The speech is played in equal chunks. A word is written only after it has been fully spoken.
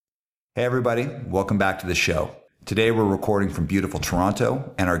Hey everybody, welcome back to the show. Today we're recording from beautiful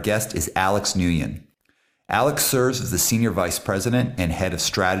Toronto, and our guest is Alex Nguyen. Alex serves as the Senior Vice President and Head of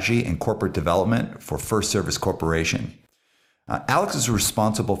Strategy and Corporate Development for FirstService Corporation. Alex is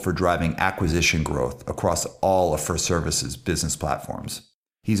responsible for driving acquisition growth across all of FirstService's business platforms.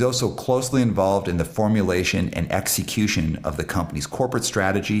 He's also closely involved in the formulation and execution of the company's corporate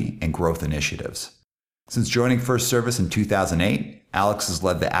strategy and growth initiatives. Since joining FirstService in 2008, Alex has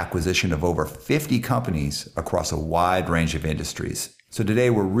led the acquisition of over 50 companies across a wide range of industries. So today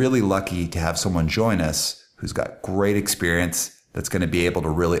we're really lucky to have someone join us who's got great experience that's going to be able to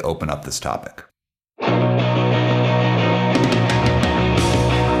really open up this topic.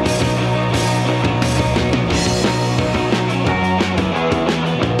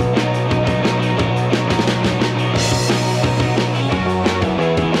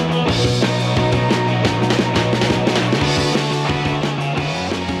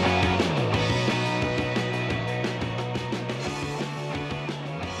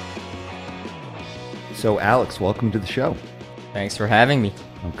 So Alex, welcome to the show. Thanks for having me.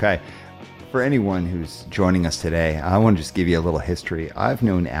 Okay. For anyone who's joining us today, I want to just give you a little history. I've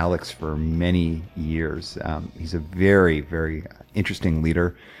known Alex for many years. He's a very, very interesting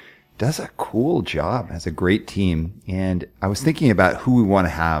leader, does a cool job, has a great team. And I was thinking about who we want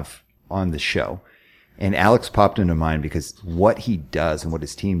to have on the show. And Alex popped into mind because what he does and what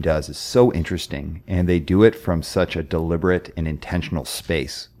his team does is so interesting. And they do it from such a deliberate and intentional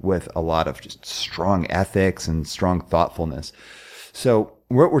space with a lot of just strong ethics and strong thoughtfulness. So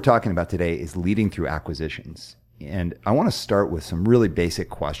what we're talking about today is leading through acquisitions. And I want to start with some really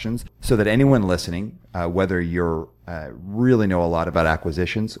basic questions so that anyone listening, whether you're really know a lot about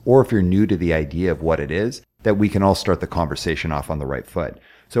acquisitions or if you're new to the idea of what it is, that we can all start the conversation off on the right foot.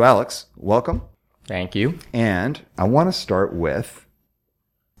 So Alex, welcome. Thank you. And I want to start with,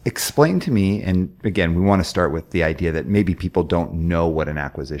 explain to me, and again, we want to start with the idea that maybe people don't know what an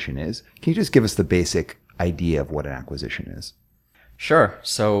acquisition is. Can you just give us the basic idea of what an acquisition is? Sure.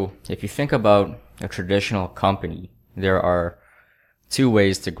 So if you think about a traditional company, there are two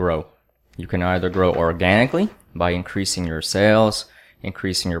ways to grow. You can either grow organically by increasing your sales,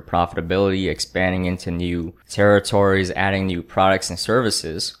 increasing your profitability, expanding into new territories, adding new products and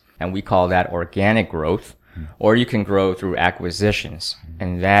services, and we call that organic growth. Or you can grow through acquisitions,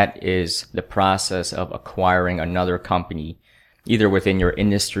 and that is the process of acquiring another company, either within your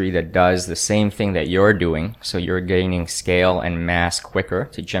industry that does the same thing that you're doing, so you're gaining scale and mass quicker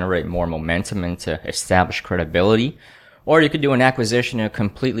to generate more momentum and to establish credibility, or you could do an acquisition in a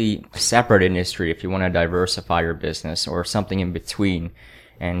completely separate industry if you want to diversify your business, or something in between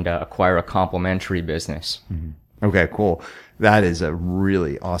and acquire a complementary business. Mm-hmm. Okay, cool. That is a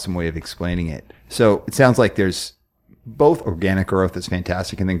really awesome way of explaining it. So it sounds like there's both organic growth that's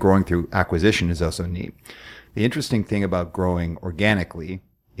fantastic, and then growing through acquisition is also neat. The interesting thing about growing organically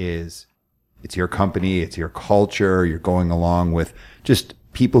is it's your company, it's your culture, you're going along with just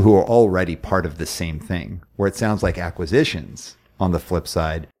people who are already part of the same thing. Where it sounds like acquisitions, on the flip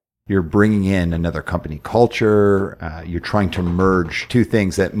side, you're bringing in another company culture, you're trying to merge two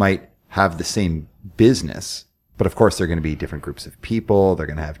things that might have the same business. But of course, they're going to be different groups of people. They're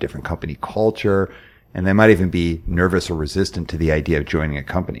going to have different company culture, and they might even be nervous or resistant to the idea of joining a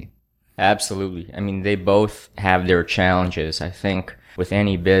company. Absolutely. I mean, they both have their challenges. I think with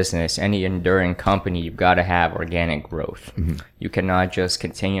any business, any enduring company, you've got to have organic growth. Mm-hmm. You cannot just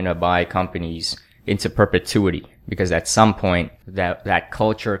continue to buy companies into perpetuity, because at some point that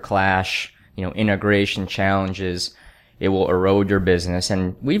culture clash, integration challenges, it will erode your business.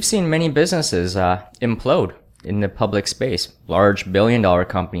 And we've seen many businesses implode in the public space. Large billion-dollar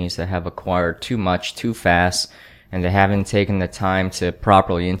companies that have acquired too much too fast, and they haven't taken the time to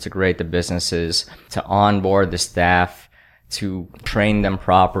properly integrate the businesses, to onboard the staff, to train them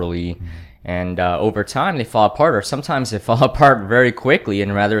properly. Mm-hmm. And over time, they fall apart, or sometimes they fall apart very quickly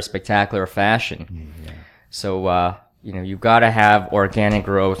in rather spectacular fashion. Mm-hmm. So, you've got to have organic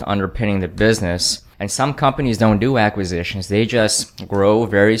growth underpinning the business. And some companies don't do acquisitions. They just grow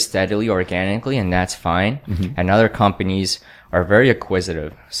very steadily, organically, and that's fine. Mm-hmm. And other companies are very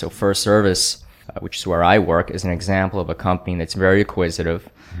acquisitive. So FirstService, which is where I work, is an example of a company that's very acquisitive.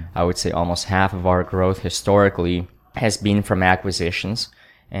 Mm-hmm. I would say almost half of our growth historically has been from acquisitions.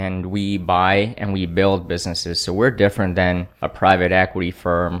 And we buy and we build businesses. So we're different than a private equity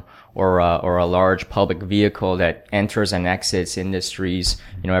firm or a large public vehicle that enters and exits industries,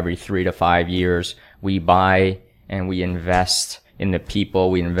 every 3 to 5 years. We buy and we invest in the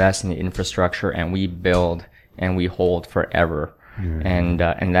people, we invest in the infrastructure, and we build and we hold forever. Mm-hmm.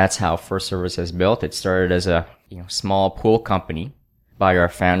 And that's how FirstService has built. It started as a small pool company by our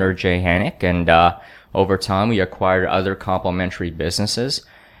founder, Jay Hannick. And over time, we acquired other complementary businesses.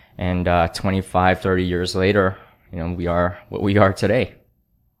 And 25, 30 years later, we are what we are today.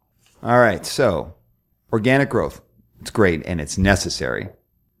 All right. So organic growth, it's great and it's necessary.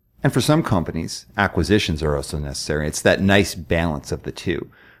 And for some companies, acquisitions are also necessary. It's that nice balance of the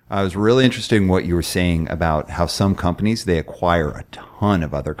two. I was really interested in what you were saying about how some companies, they acquire a ton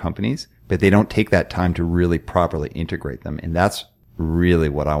of other companies, but they don't take that time to really properly integrate them. And that's really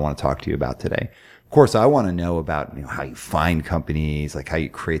what I want to talk to you about today. Of course, I want to know about how you find companies, like how you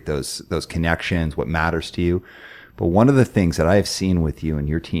create those connections, what matters to you. But one of the things that I have seen with you and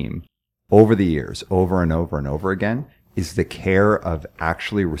your team over the years, over and over and over again, is the care of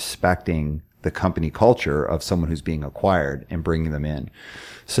actually respecting the company culture of someone who's being acquired and bringing them in.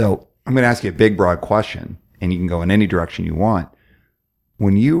 So I'm going to ask you a big, broad question, and you can go in any direction you want.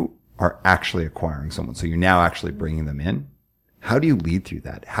 When you are actually acquiring someone, so you're now actually bringing them in, how do you lead through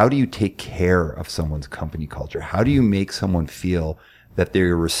that? How do you take care of someone's company culture? How do you make someone feel that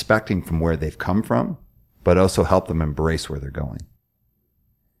they're respecting from where they've come from, but also help them embrace where they're going?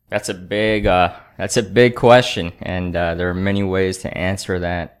 That's a big question, and there are many ways to answer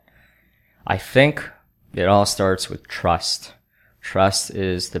that. I think it all starts with trust. Trust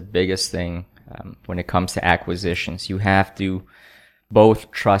is the biggest thing when it comes to acquisitions. You have to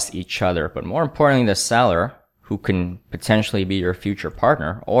both trust each other, but more importantly, the seller, who can potentially be your future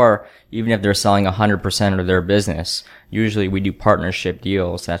partner, or even if they're selling 100% of their business. Usually we do partnership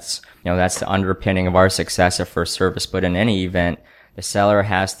deals. That's the underpinning of our success at First Service. But in any event, the seller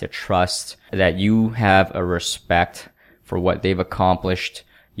has to trust that you have a respect for what they've accomplished.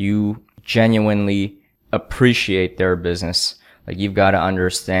 You genuinely appreciate their business. Like, you've got to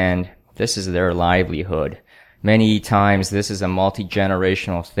understand this is their livelihood. Many times this is a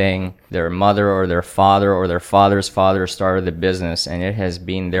multi-generational thing. Their mother or their father's father started the business, and it has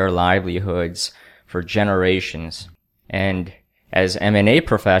been their livelihoods for generations. And as M&A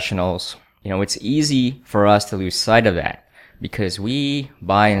professionals, it's easy for us to lose sight of that because we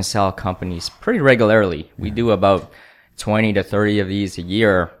buy and sell companies pretty regularly. We do about 20 to 30 of these a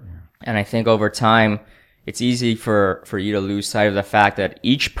year. And I think over time, it's easy for you to lose sight of the fact that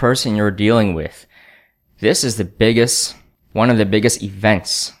each person you're dealing with, this is one of the biggest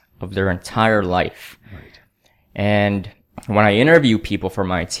events of their entire life. Right. And when I interview people for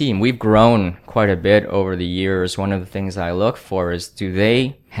my team, we've grown quite a bit over the years. One of the things I look for is, do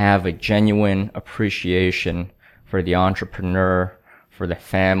they have a genuine appreciation for the entrepreneur, for the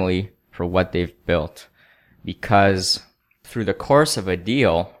family, for what they've built? Because through the course of a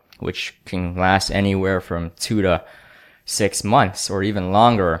deal, which can last anywhere from 2 to 6 months or even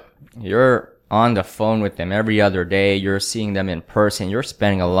longer, you're on the phone with them every other day. You're seeing them in person. You're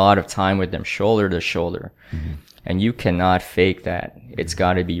spending a lot of time with them shoulder to shoulder. Mm-hmm. And you cannot fake that. It's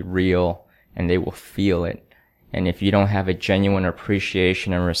got to be real, and they will feel it. And if you don't have a genuine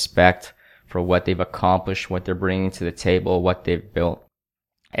appreciation and respect for what they've accomplished, what they're bringing to the table, what they've built,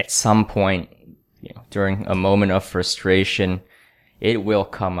 at some point, during a moment of frustration, it will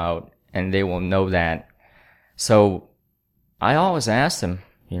come out, and they will know that. So I always ask them,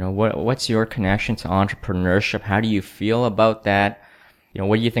 what's your connection to entrepreneurship? How do you feel about that?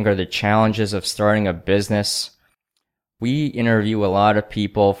 What do you think are the challenges of starting a business? We interview a lot of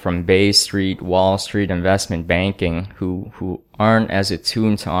people from Bay Street, Wall Street, investment banking who aren't as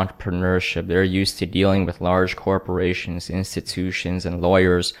attuned to entrepreneurship. They're used to dealing with large corporations, institutions, and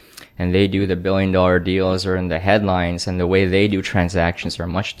lawyers, and they do the billion-dollar deals or in the headlines, and the way they do transactions are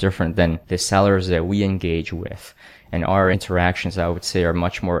much different than the sellers that we engage with. And our interactions, I would say, are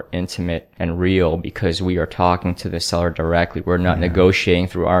much more intimate and real because we are talking to the seller directly. We're not negotiating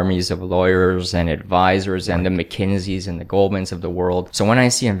through armies of lawyers and advisors and the McKinseys and the Goldmans of the world. So when I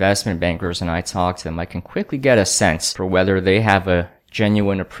see investment bankers and I talk to them, I can quickly get a sense for whether they have a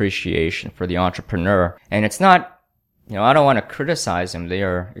genuine appreciation for the entrepreneur. And it's not, I don't want to criticize them. They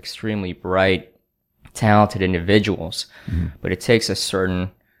are extremely bright, talented individuals. Mm-hmm. But it takes a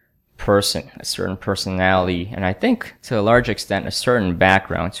certain personality, and I think to a large extent a certain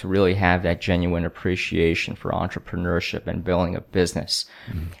background to really have that genuine appreciation for entrepreneurship and building a business.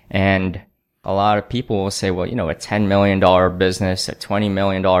 Mm-hmm. And a lot of people will say, well, a $10 million business, a $20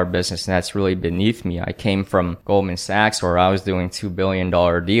 million business, and that's really beneath me. I came from Goldman Sachs where I was doing $2 billion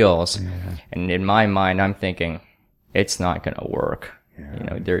deals. Yeah. And in my mind, I'm thinking, it's not going to work.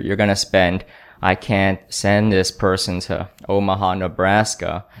 Yeah. You're going to spend, I can't send this person to Omaha,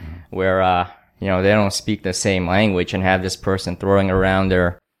 Nebraska, where, they don't speak the same language, and have this person throwing around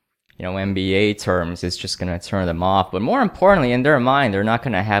their, MBA terms, it's just going to turn them off. But more importantly, in their mind, they're not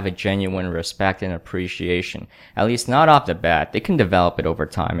going to have a genuine respect and appreciation, at least not off the bat. They can develop it over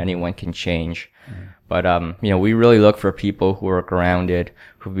time. Anyone can change. But, we really look for people who are grounded,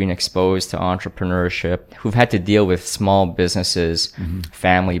 who've been exposed to entrepreneurship, who've had to deal with small businesses,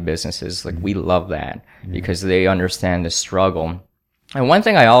 family businesses. Like, we love that because they understand the struggle. And one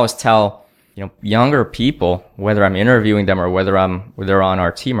thing I always tell, younger people, whether I'm interviewing them or whether they're on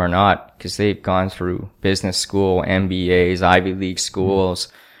our team or not, because they've gone through business school, MBAs, Ivy League schools.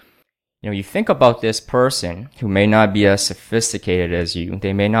 You think about this person who may not be as sophisticated as you.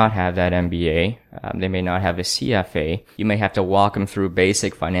 They may not have that MBA. They may not have a CFA. You may have to walk them through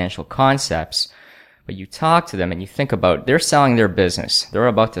basic financial concepts. But you talk to them and you think about, they're selling their business. They're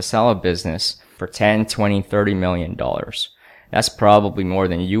about to sell a business for $10, $20, $30 million. That's probably more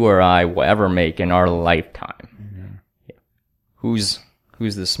than you or I will ever make in our lifetime. Who's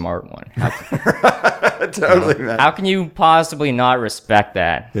the smart one? Totally, man. How can you possibly not respect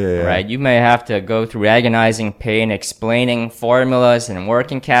that? Right? You may have to go through agonizing pain explaining formulas and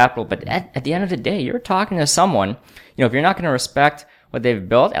working capital, but at the end of the day, you're talking to someone. If you're not going to respect what they've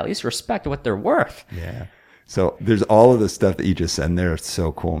built, at least respect what they're worth. Yeah. So there's all of the stuff that you just said in there. It's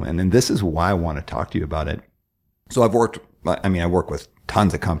so cool, man. And this is why I want to talk to you about it. So I work with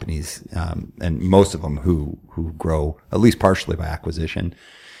tons of companies, and most of them who grow at least partially by acquisition.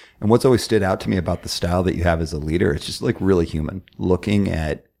 And what's always stood out to me about the style that you have as a leader, it's just like really human, looking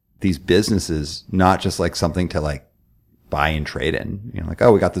at these businesses, not just like something to like buy and trade in, like,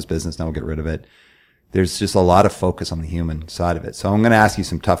 oh, we got this business, now we'll get rid of it. There's just a lot of focus on the human side of it. So I'm going to ask you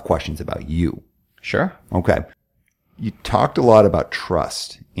some tough questions about you. Sure. Okay. You talked a lot about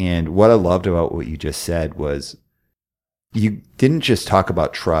trust. And what I loved about what you just said was you didn't just talk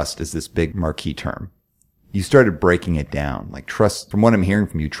about trust as this big marquee term. You started breaking it down. Like trust, from what I'm hearing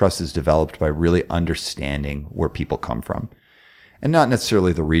from you, trust is developed by really understanding where people come from. And not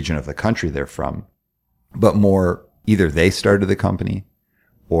necessarily the region of the country they're from, but more either they started the company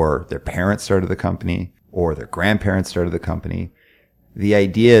or their parents started the company or their grandparents started the company. The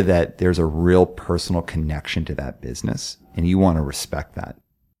idea that there's a real personal connection to that business and you want to respect that.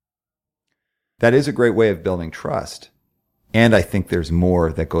 That is a great way of building trust. And I think there's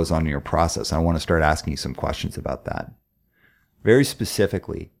more that goes on in your process. I want to start asking you some questions about that. Very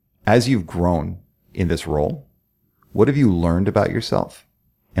specifically, as you've grown in this role, what have you learned about yourself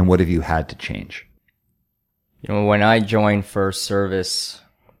and what have you had to change? When I joined First Service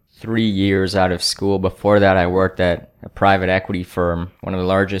 3 years out of school, before that I worked at a private equity firm, one of the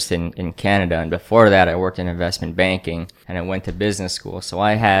largest in Canada. And before that I worked in investment banking and I went to business school. So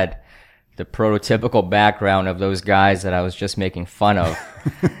I had the prototypical background of those guys that I was just making fun of.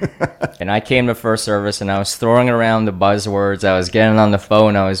 And I came to First Service and I was throwing around the buzzwords. I was getting on the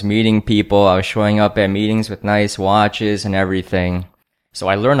phone. I was meeting people. I was showing up at meetings with nice watches and everything. So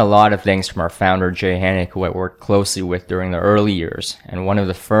I learned a lot of things from our founder, Jay Hennick, who I worked closely with during the early years. And one of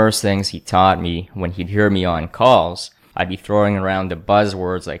the first things he taught me when he'd hear me on calls, I'd be throwing around the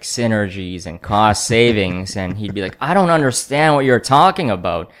buzzwords like synergies and cost savings. And he'd be like, I don't understand what you're talking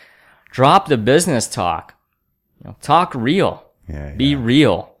about. Drop the business talk. Talk real. Be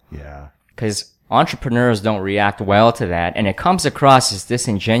real. Yeah. Because entrepreneurs don't react well to that, and it comes across as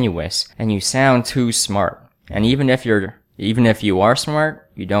disingenuous, and you sound too smart. And even if you are smart,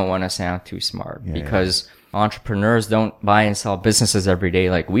 you don't want to sound too smart because entrepreneurs don't buy and sell businesses every day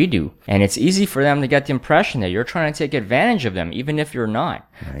like we do. And it's easy for them to get the impression that you're trying to take advantage of them, even if you're not.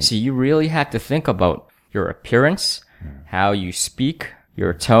 Right. So you really have to think about your appearance, how you speak,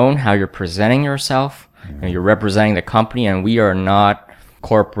 your tone, how you're presenting yourself. You're representing the company, and we are not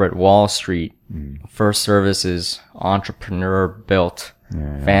corporate Wall Street. First Service is entrepreneur built,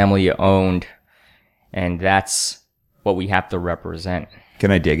 family owned, and that's what we have to represent.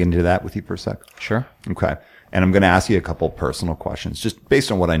 Can I dig into that with you for a sec? Sure. Okay. And I'm going to ask you a couple personal questions, just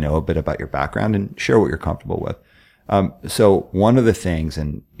based on what I know a bit about your background, and share what you're comfortable with. So one of the things,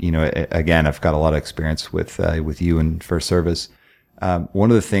 and again, I've got a lot of experience with you and First Service.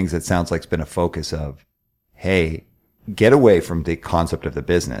 One of the things that sounds like it's been a focus of, hey, get away from the concept of the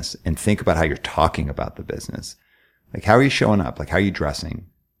business and think about how you're talking about the business. Like, how are you showing up? Like, how are you dressing?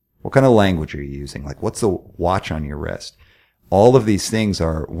 What kind of language are you using? Like, what's the watch on your wrist? All of these things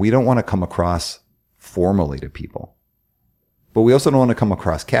we don't want to come across formally to people, but we also don't want to come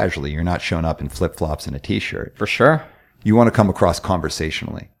across casually. You're not showing up in flip-flops and a t-shirt. For sure. You want to come across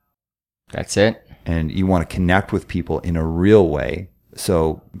conversationally. That's it. And you want to connect with people in a real way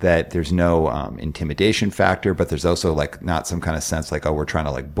so that there's no intimidation factor, but there's also like not some kind of sense like, oh, we're trying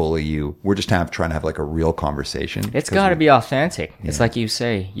to like bully you. We're just trying to have like a real conversation. It's got to be authentic. Yeah. It's like you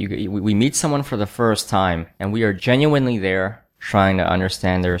say, we meet someone for the first time and we are genuinely there trying to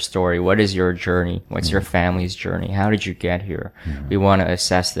understand their story. What is your journey? What's your family's journey? How did you get here? We want to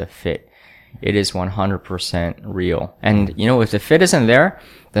assess the fit. It is 100% real. And, you know, if the fit isn't there,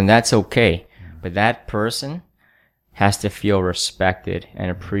 then that's okay. But that person has to feel respected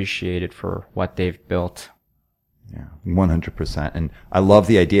and appreciated for what they've built. Yeah, 100%. And I love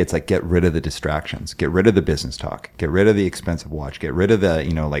the idea. It's like, get rid of the distractions, get rid of the business talk, get rid of the expensive watch, get rid of the,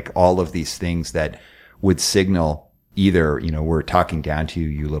 you know, like all of these things that would signal either, you know, we're talking down to you,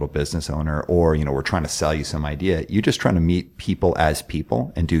 you little business owner, or, you know, we're trying to sell you some idea. You're just trying to meet people as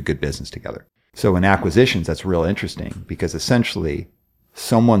people and do good business together. So in acquisitions, that's real interesting because essentially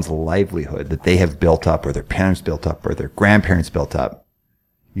someone's livelihood that they have built up or their parents built up or their grandparents built up,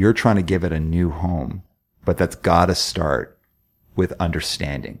 you're trying to give it a new home, but that's got to start with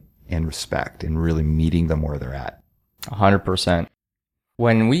understanding and respect and really meeting them where they're at. 100%.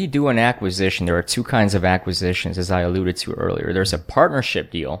 When we do an acquisition, there are two kinds of acquisitions, as I alluded to earlier. There's a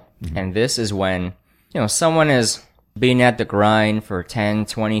partnership deal, and this is when, you know, someone has been at the grind for 10,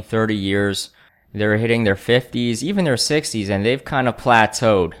 20, 30 years. They're hitting their 50s, even their 60s, and they've kind of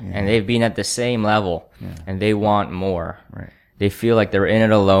plateaued, and they've been at the same level, and they want more. Right. They feel like they're in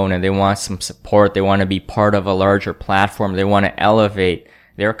it alone, and they want some support. They want to be part of a larger platform. They want to elevate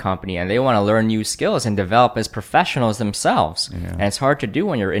their company, and they want to learn new skills and develop as professionals themselves. Yeah. And it's hard to do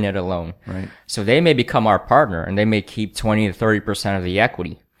when you're in it alone. Right. So they may become our partner, and they may keep 20 to 30% of the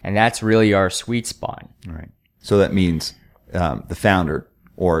equity, and that's really our sweet spot. Right. So that means the founder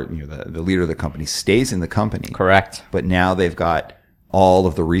or, you know, the leader of the company stays in the company. Correct. But now they've got all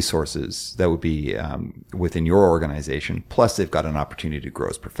of the resources that would be within your organization. Plus, they've got an opportunity to grow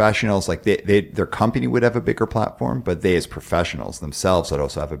as professionals. Like their company would have a bigger platform, but they as professionals themselves would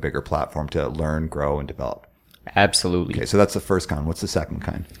also have a bigger platform to learn, grow, and develop. Absolutely. Okay, so that's the first kind. What's the second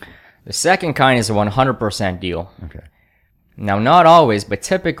kind? The second kind is a 100% deal. Okay. Now, not always, but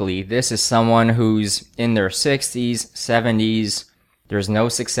typically, this is someone who's in their 60s, 70s. There's no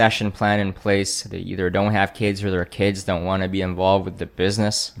succession plan in place. They either don't have kids or their kids don't want to be involved with the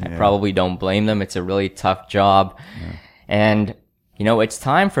business. Yeah. I probably don't blame them. It's a really tough job. Yeah. And, you know, it's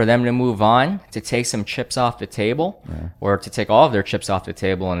time for them to move on, to take some chips off the table, or to take all of their chips off the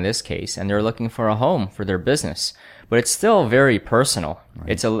table in this case. And they're looking for a home for their business. But it's still very personal.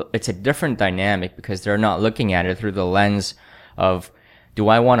 Right. It's a different dynamic because they're not looking at it through the lens of, do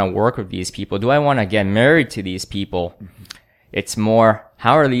I want to work with these people? Do I want to get married to these people? It's more,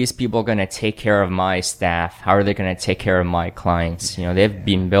 how are these people going to take care of my staff? How are they going to take care of my clients? You know, they've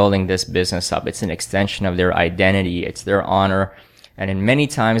been building this business up. It's an extension of their identity. It's their honor. And in many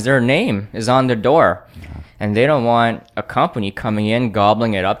times, their name is on the door. And they don't want a company coming in,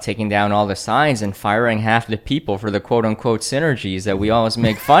 gobbling it up, taking down all the signs and firing half the people for the quote unquote synergies that we always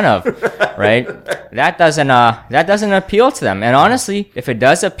make fun of, right? That doesn't appeal to them. And honestly, if it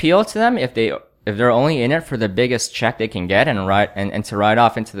does appeal to them, if they're only in it for the biggest check they can get and to ride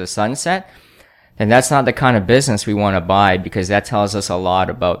off into the sunset, then that's not the kind of business we want to buy, because that tells us a lot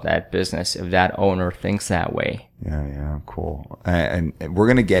about that business if that owner thinks that way. Yeah, cool. And we're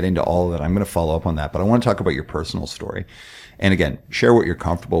going to get into all of that. I'm going to follow up on that, but I want to talk about your personal story. And again, share what you're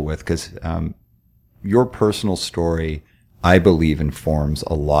comfortable with, because your personal story, I believe, informs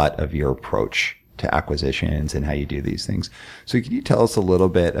a lot of your approach to acquisitions and how you do these things. So can you tell us a little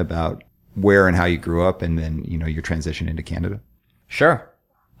bit about where and how you grew up, and then, you know, your transition into Canada? Sure.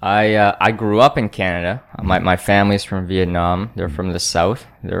 I grew up in Canada. My family's from Vietnam. They're from the south.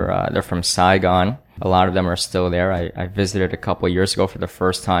 They're from Saigon. A lot of them are still there. I visited a couple of years ago for the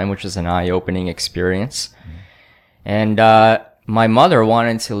first time, which was an eye-opening experience. And my mother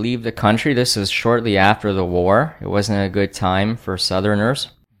wanted to leave the country. This was shortly after the war. It wasn't a good time for Southerners.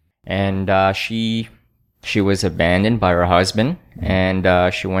 And she was abandoned by her husband,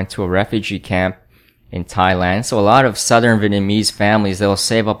 and she went to a refugee camp in Thailand. So a lot of Southern Vietnamese families, they'll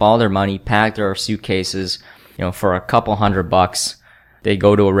save up all their money, pack their suitcases, you know, for a couple $100. They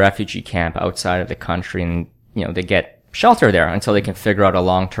go to a refugee camp outside of the country, and, you know, they get shelter there until they can figure out a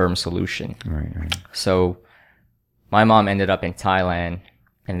long-term solution. Right. So my mom ended up in Thailand,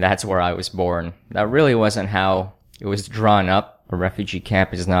 and that's where I was born. That really wasn't how it was drawn up. A refugee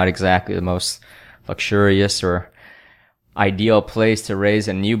camp is not exactly the most luxurious or ideal place to raise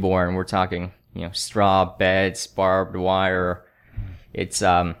a newborn. We're talking, you know, straw beds, barbed wire. It's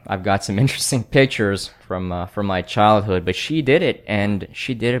I've got some interesting pictures from my childhood, but she did it, and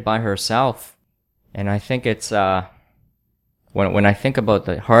she did it by herself. And I think it's when I think about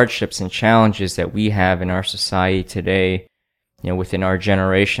the hardships and challenges that we have in our society today, within our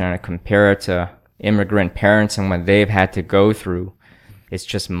generation, and I compare it to immigrant parents and what they've had to go through, it's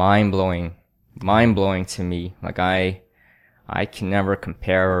just mind-blowing to me. Like I can never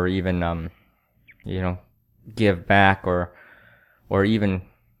compare or even, give back or even,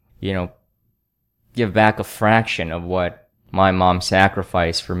 give back a fraction of what my mom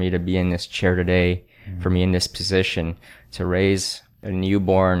sacrificed for me to be in this chair today, for me in this position, to raise a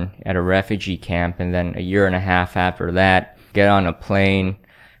newborn at a refugee camp, and then a year and a half after that, get on a plane,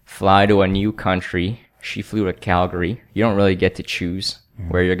 fly to a new country. She flew to Calgary. You don't really get to choose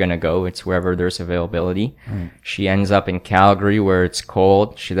where you're going to go. It's wherever there's availability. She ends up in Calgary where it's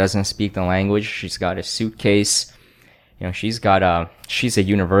cold. She doesn't speak the language. She's got a suitcase. She's a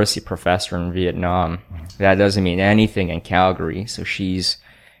university professor in Vietnam. That doesn't mean anything in Calgary. So she's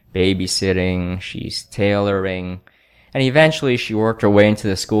babysitting, she's tailoring, and eventually she worked her way into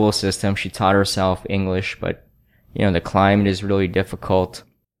the school system. She taught herself English, but, the climate is really difficult.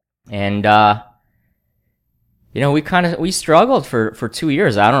 And, we struggled for 2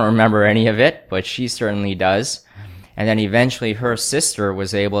 years. I don't remember any of it, but she certainly does. And then eventually her sister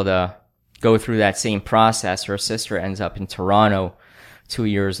was able to go through that same process. Her sister ends up in Toronto 2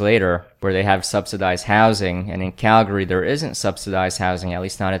 years later, where they have subsidized housing. And in Calgary, there isn't subsidized housing, at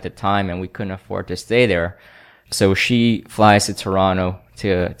least not at the time, and we couldn't afford to stay there. So she flies to Toronto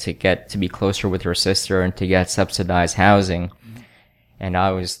to be closer with her sister and to get subsidized housing. And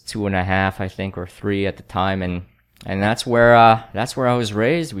I was 2.5, I think, or 3 at the time. And that's where I was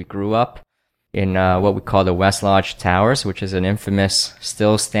raised. We grew up in, what we call the West Lodge Towers, which is an infamous,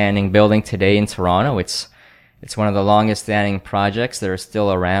 still standing building today in Toronto. It's one of the longest standing projects that are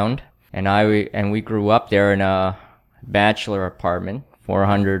still around. And we grew up there in a bachelor apartment,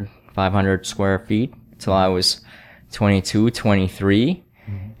 400, 500 square feet, till I was 22, 23.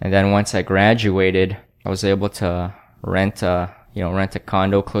 And then once I graduated, I was able to rent a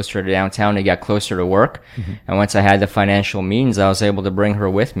condo closer to downtown to get closer to work. And once I had the financial means, I was able to bring her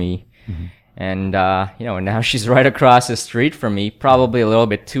with me. And, now she's right across the street from me, probably a little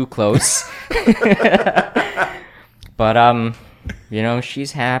bit too close. But,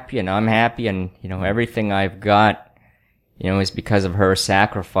 she's happy and I'm happy, and, everything I've got, is because of her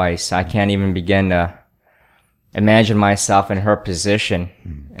sacrifice. I can't even begin to imagine myself in her position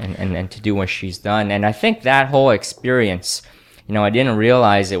and to do what she's done. And I think that whole experience, I didn't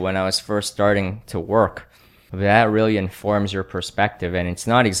realize it when I was first starting to work. But that really informs your perspective, and it's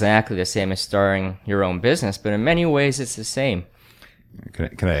not exactly the same as starting your own business, but in many ways it's the same.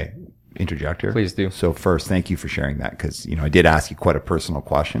 Can I interject here? Please do. So first, thank you for sharing that, because, I did ask you quite a personal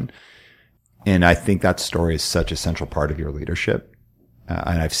question. And I think that story is such a central part of your leadership.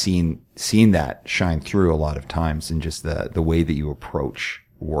 And I've seen that shine through a lot of times in just the way that you approach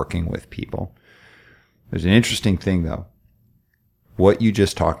working with people. There's an interesting thing, though. What you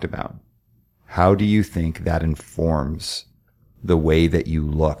just talked about, how do you think that informs the way that you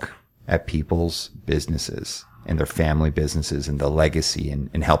look at people's businesses and their family businesses and the legacy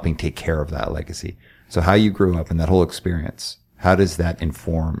and helping take care of that legacy? So how you grew up and that whole experience, how does that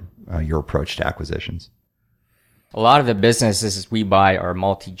inform your approach to acquisitions? A lot of the businesses we buy are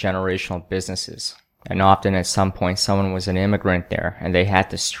multi-generational businesses. And often at some point someone was an immigrant there and they had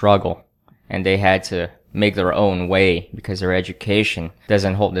to struggle and they had to make their own way because their education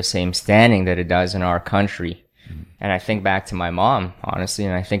doesn't hold the same standing that it does in our country. And I think back to my mom, honestly,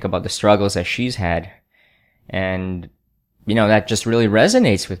 and I think about the struggles that she's had. And, that just really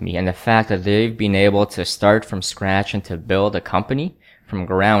resonates with me. And the fact that they've been able to start from scratch and to build a company from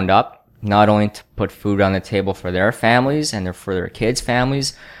ground up, not only to put food on the table for their families and for their kids'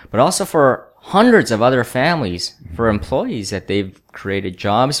 families, but also for hundreds of other families, for employees that they've created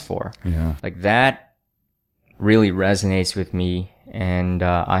jobs for. Yeah. Like that really resonates with me, and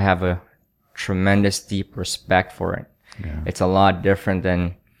I have a tremendous deep respect for it. Yeah. It's a lot different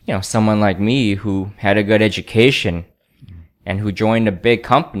than, someone like me who had a good education and who joined a big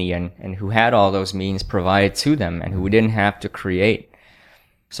company and who had all those means provided to them and who didn't have to create.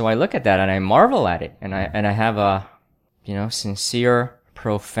 So I look at that and I marvel at it, and I have a, sincere,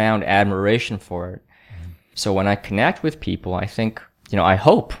 profound admiration for it. So when I connect with people, I think, I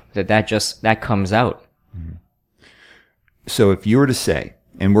hope that comes out. So if you were to say,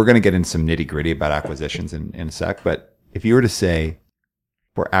 and we're going to get into some nitty gritty about acquisitions in a sec, but if you were to say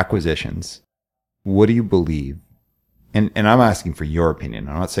for acquisitions, what do you believe? And I'm asking for your opinion.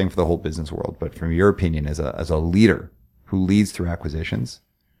 I'm not saying for the whole business world, but from your opinion as a leader who leads through acquisitions,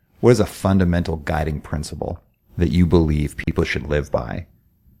 what is a fundamental guiding principle that you believe people should live by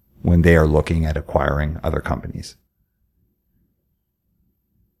when they are looking at acquiring other companies?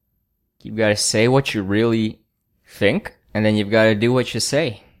 you've got to say what you really think, and then you've got to do what you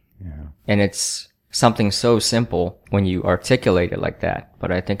say. Yeah. And it's something so simple when you articulate it like that,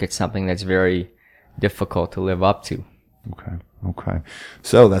 but I think it's something that's very difficult to live up to. Okay.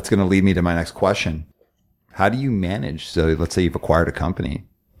 So that's going to lead me to my next question. How do you manage? So let's say you've acquired a company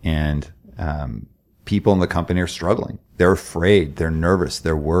and people in the company are struggling. They're afraid. They're nervous.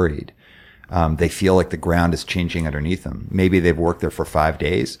 They're worried. They feel like the ground is changing underneath them. Maybe they've worked there for 5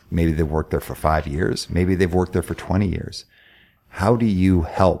 days. Maybe they've worked there for 5 years. Maybe they've worked there for 20 years. How do you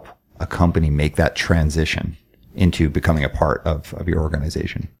help a company make that transition into becoming a part of your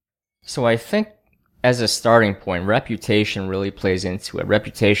organization? So I think as a starting point, reputation really plays into it.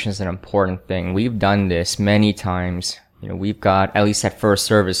 Reputation is an important thing. We've done this many times. We've got, at least at First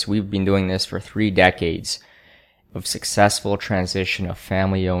Service, we've been doing this for 3 decades of successful transition of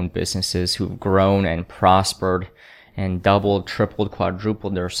family-owned businesses who've grown and prospered and doubled, tripled,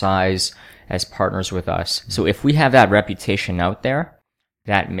 quadrupled their size as partners with us. So if we have that reputation out there,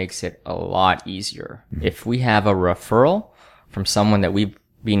 that makes it a lot easier. If we have a referral from someone that we've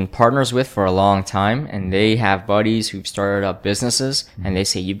been partners with for a long time and they have buddies who've started up businesses and they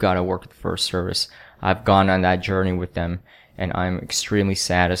say, you've got to work with First Service. I've gone on that journey with them and I'm extremely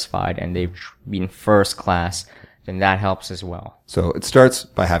satisfied and they've been first class, then that helps as well. So it starts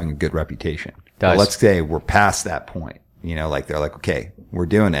by having a good reputation. Well, let's say we're past that point. Like they're like, okay, we're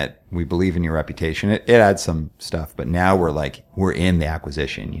doing it. We believe in your reputation. It adds some stuff, but now we're in the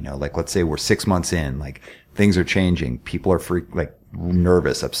acquisition, like let's say we're 6 months in, like things are changing. People are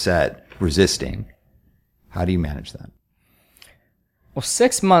nervous, upset, resisting. How do you manage that? Well,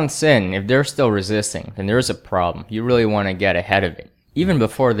 6 months in, if they're still resisting, then there's a problem. You really want to get ahead of it, even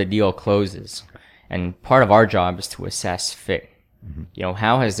before the deal closes. And part of our job is to assess fit.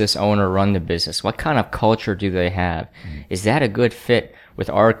 How has this owner run the business? What kind of culture do they have? Is that a good fit with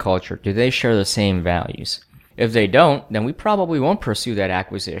our culture? Do they share the same values? If they don't, then we probably won't pursue that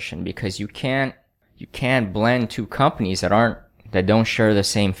acquisition because you can't blend two companies that don't share the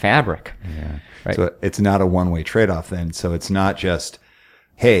same fabric. Yeah. Right? So it's not a one-way trade-off then. So it's not just,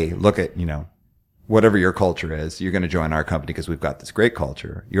 hey, look at, whatever your culture is, you're going to join our company because we've got this great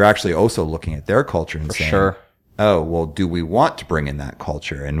culture. You're actually also looking at their culture and saying, sure. Oh, well, do we want to bring in that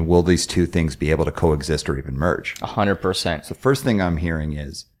culture? And will these two things be able to coexist or even merge? 100%. So the first thing I'm hearing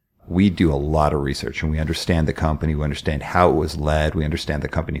is we do a lot of research and we understand the company. We understand how it was led. We understand the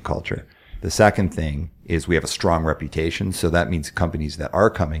company culture. The second thing is we have a strong reputation. So that means companies that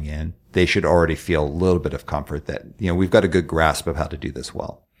are coming in, they should already feel a little bit of comfort that, we've got a good grasp of how to do this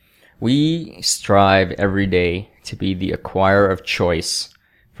well. We strive every day to be the acquirer of choice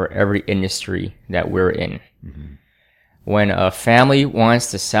for every industry that we're in. When a family wants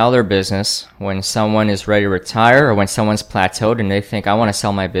to sell their business, when someone is ready to retire, or when someone's plateaued and they think, I want to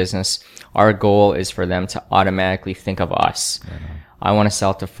sell my business, our goal is for them to automatically think of us. I want to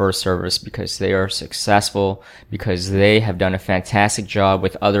sell to First Service because they are successful, because they have done a fantastic job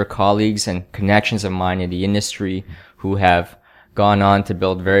with other colleagues and connections of mine in the industry who have gone on to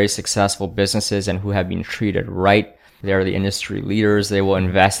build very successful businesses and who have been treated right. They're the industry leaders. They will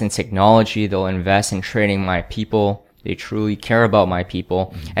invest in technology. They'll invest in training my people. They truly care about my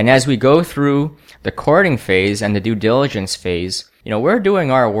people. And as we go through the courting phase and the due diligence phase, we're doing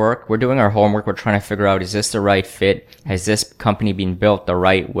our work. We're doing our homework. We're trying to figure out, is this the right fit? Has this company been built the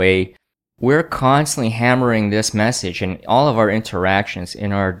right way? We're constantly hammering this message in all of our interactions,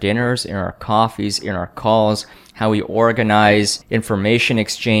 in our dinners, in our coffees, in our calls, how we organize information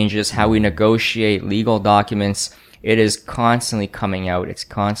exchanges, how we negotiate legal documents. It is constantly coming out. It's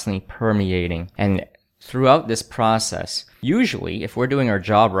constantly permeating. And throughout this process, usually, if we're doing our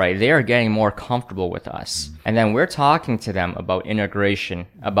job right, they are getting more comfortable with us. And then we're talking to them about integration,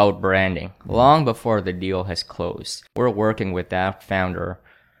 about branding, long before the deal has closed. We're working with that founder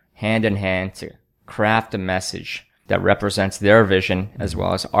hand in hand to craft a message that represents their vision as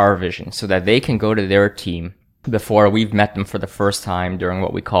well as our vision so that they can go to their team before we've met them for the first time during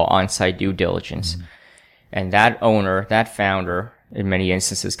what we call on-site due diligence. And that owner, that founder, in many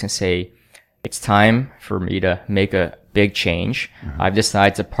instances can say, it's time for me to make a big change. I've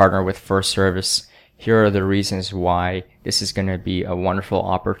decided to partner with First Service. Here are the reasons why this is going to be a wonderful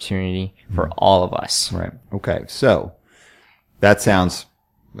opportunity for all of us. Right. Okay. So that sounds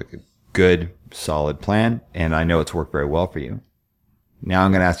like a good, solid plan. And I know it's worked very well for you. Now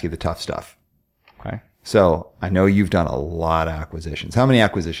I'm going to ask you the tough stuff. Okay. So I know you've done a lot of acquisitions. How many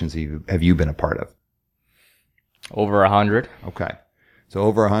acquisitions have you been a part of? Over 100. Okay. So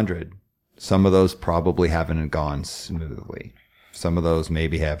over 100. Some of those probably haven't gone smoothly. Some of those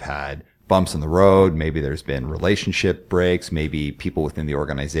maybe have had bumps in the road. Maybe there's been relationship breaks. Maybe people within the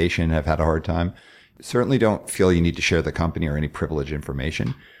organization have had a hard time. Certainly don't feel you need to share the company or any privileged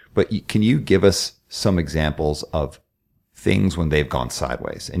information, but can you give us some examples of things when they've gone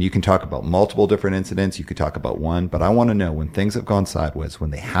sideways? And you can talk about multiple different incidents. You could talk about one, but I want to know when things have gone sideways,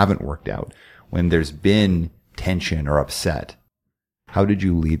 when they haven't worked out, when there's been tension or upset, how did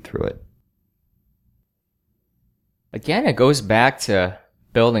you lead through it? Again, it goes back to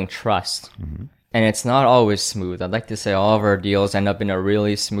building trust. Mm-hmm. And it's not always smooth. I'd like to say all of our deals end up in a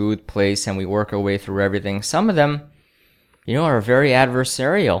really smooth place and we work our way through everything. Some of them, are very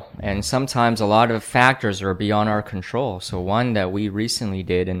adversarial, and sometimes a lot of factors are beyond our control. So one that we recently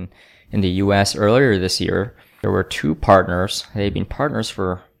did in the US earlier this year, there were two partners. They've been partners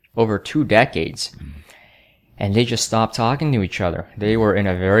for over 2 decades. And they just stopped talking to each other. They were in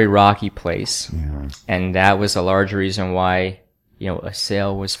a very rocky place. Yeah. And that was a large reason why, a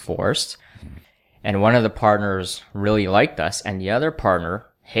sale was forced. And one of the partners really liked us, and the other partner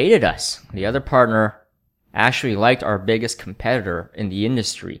hated us. The other partner actually liked our biggest competitor in the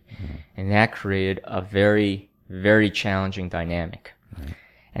industry. Mm-hmm. And that created a very, very challenging dynamic. Mm-hmm.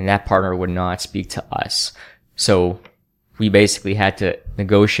 And that partner would not speak to us. So we basically had to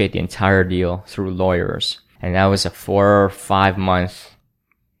negotiate the entire deal through lawyers. And that was a 4 or 5 month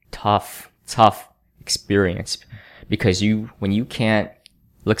tough experience, because when you can't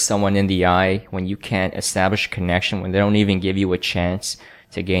look someone in the eye, when you can't establish a connection, when they don't even give you a chance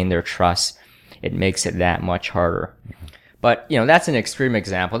to gain their trust, it makes it that much harder. But, that's an extreme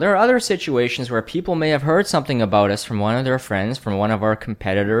example. There are other situations where people may have heard something about us from one of their friends, from one of our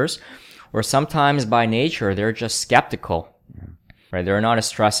competitors, or sometimes by nature, they're just skeptical. Right? They're not as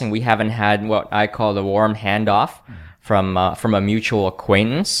trusting. We haven't had what I call the warm handoff from a mutual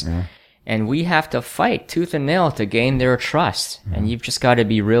acquaintance. Yeah. And we have to fight tooth and nail to gain their trust. And you've just got to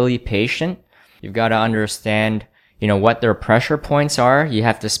be really patient. You've got to understand, what their pressure points are. You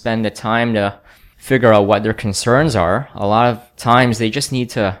have to spend the time to figure out what their concerns are. A lot of times they just need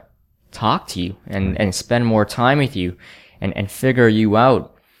to talk to you and spend more time with you and figure you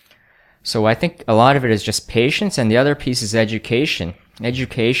out. So I think a lot of it is just patience, and the other piece is education.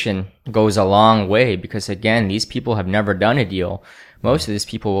 Education goes a long way because, again, these people have never done a deal. Most of these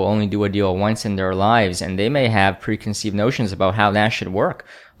people will only do a deal once in their lives, and they may have preconceived notions about how that should work.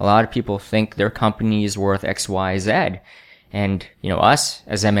 A lot of people think their company is worth X, Y, Z. And, us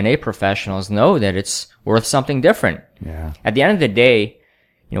as M&A professionals know that it's worth something different. Yeah. At the end of the day,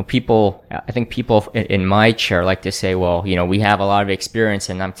 I think people in my chair like to say, well, we have a lot of experience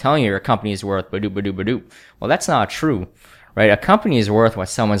and I'm telling you your company is worth badoo. Well, that's not true, right? A company is worth what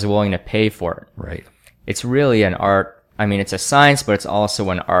someone's willing to pay for it. Right. It's really an art. I mean, it's a science, but it's also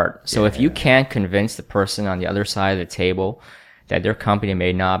an art. So if you can't convince the person on the other side of the table that their company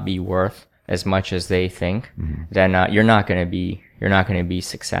may not be worth as much as they think, then you're not going to be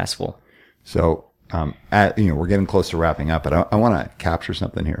successful. So, we're getting close to wrapping up, but I want to capture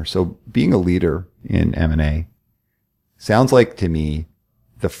something here. So being a leader in M&A sounds like to me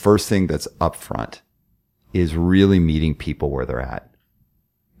the first thing that's up front is really meeting people where they're at,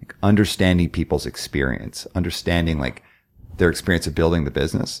 like understanding people's experience, understanding like their experience of building the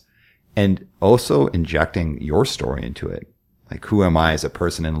business, and also injecting your story into it. Like, who am I as a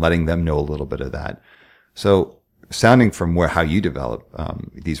person, and letting them know a little bit of that. So sounding from how you develop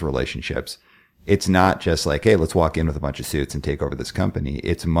these relationships, it's not just like, hey, let's walk in with a bunch of suits and take over this company.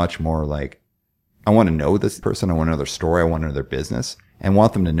 It's much more like, I want to know this person. I want to know their story. I want to know their business, and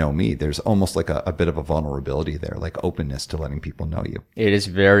want them to know me. There's almost like a bit of a vulnerability there, like openness to letting people know you. It is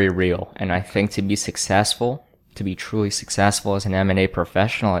very real. And I think to be truly successful as an M&A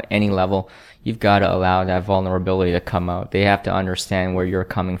professional at any level, you've got to allow that vulnerability to come out. They have to understand where you're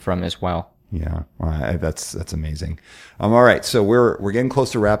coming from as well. Yeah, well, that's amazing. All right, so we're getting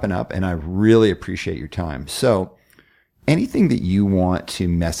close to wrapping up, and I really appreciate your time. So, anything that you want to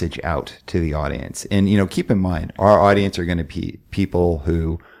message out to the audience, and keep in mind, our audience are going to be people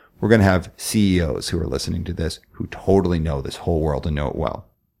who we're going to have CEOs who are listening to this who totally know this whole world and know it well.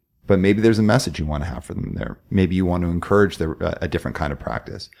 But maybe there's a message you want to have for them there. Maybe you want to encourage a different kind of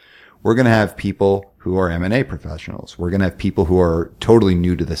practice. We're going to have people who are M&A professionals. We're going to have people who are totally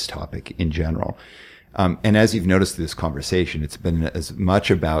new to this topic in general. And as you've noticed through this conversation, it's been as much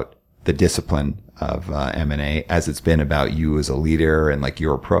about the discipline of M&A as it's been about you as a leader and like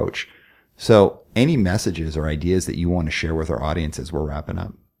your approach. So any messages or ideas that you want to share with our audience as we're wrapping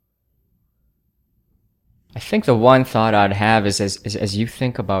up? I think the one thought I'd have is as you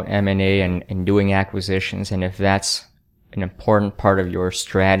think about M&A and doing acquisitions, and if that's an important part of your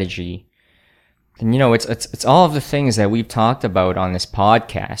strategy, And it's all of the things that we've talked about on this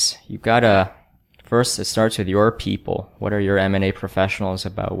podcast. You've got to, first, it starts with your people. What are your M&A professionals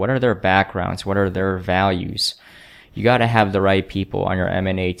about? What are their backgrounds? What are their values? You got to have the right people on your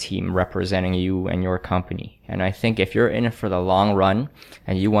M&A team representing you and your company. And I think if you're in it for the long run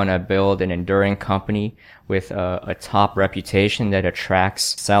and you want to build an enduring company with a top reputation that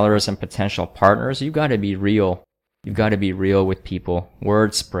attracts sellers and potential partners, you got to be real. You've got to be real with people.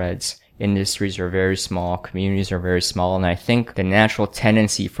 Word spreads. Industries are very small. Communities are very small. And I think the natural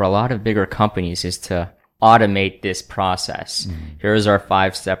tendency for a lot of bigger companies is to automate this process. Mm-hmm. Here's our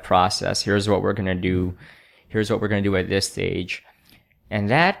 5-step process. Here's what we're going to do. Here's what we're going to do at this stage. And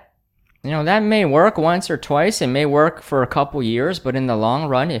that may work once or twice. It may work for a couple years, but in the long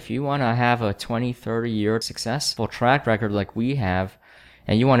run, if you want to have a 20, 30-year successful track record like we have,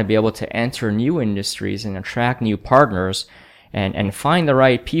 and you want to be able to enter new industries and attract new partners and find the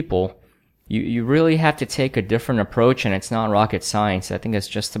right people, you really have to take a different approach, and it's not rocket science. I think it's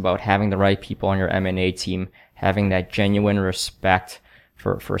just about having the right people on your M&A team, having that genuine respect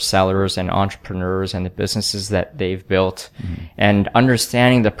for sellers and entrepreneurs and the businesses that they've built, and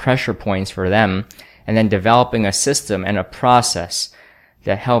understanding the pressure points for them, and then developing a system and a process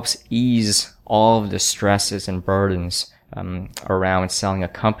that helps ease all of the stresses and burdens around selling a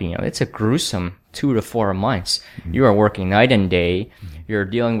company. It's a gruesome 2 to 4 months. You are working night and day. You're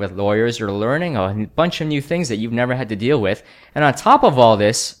dealing with lawyers. You're learning a bunch of new things that you've never had to deal with. And on top of all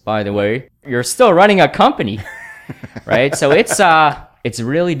this, by the way, you're still running a company, right? So it's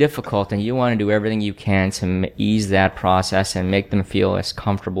really difficult, and you want to do everything you can to ease that process and make them feel as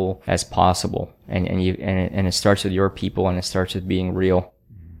comfortable as possible. And it starts with your people, and it starts with being real.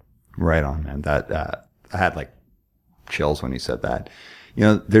 Right on, man. That I had like chills when you said that.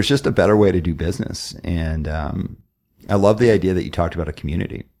 There's just a better way to do business, and I love the idea that you talked about a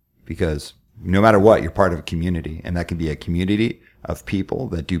community, because no matter what, you're part of a community, and that can be a community of people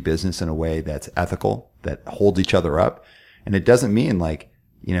that do business in a way that's ethical, that holds each other up. And it doesn't mean like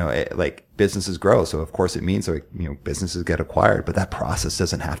businesses grow. So of course it means businesses get acquired, but that process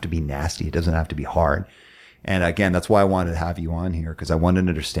doesn't have to be nasty. It doesn't have to be hard. And again, that's why I wanted to have you on here, because I wanted to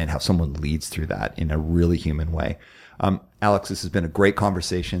understand how someone leads through that in a really human way. Alex, this has been a great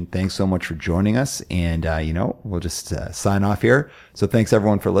conversation. Thanks so much for joining us. And, we'll just sign off here. So thanks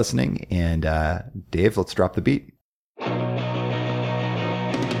everyone for listening. And, Dave, let's drop the beat.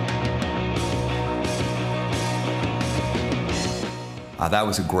 That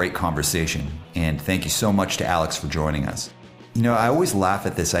was a great conversation, and thank you so much to Alex for joining us. I always laugh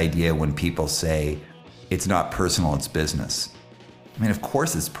at this idea when people say, it's not personal, it's business. I mean, of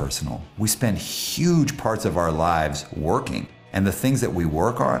course it's personal. We spend huge parts of our lives working, and the things that we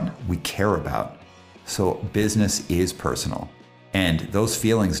work on, we care about. So business is personal, and those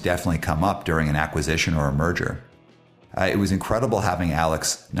feelings definitely come up during an acquisition or a merger. It was incredible having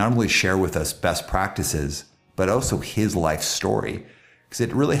Alex not only share with us best practices, but also his life story, because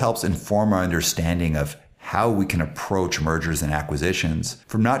it really helps inform our understanding of how we can approach mergers and acquisitions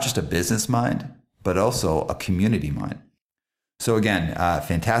from not just a business mind, but also a community mind. So again,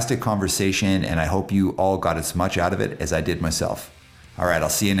 fantastic conversation, and I hope you all got as much out of it as I did myself. All right, I'll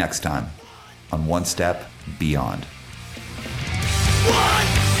see you next time on One Step Beyond.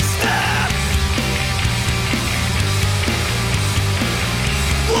 One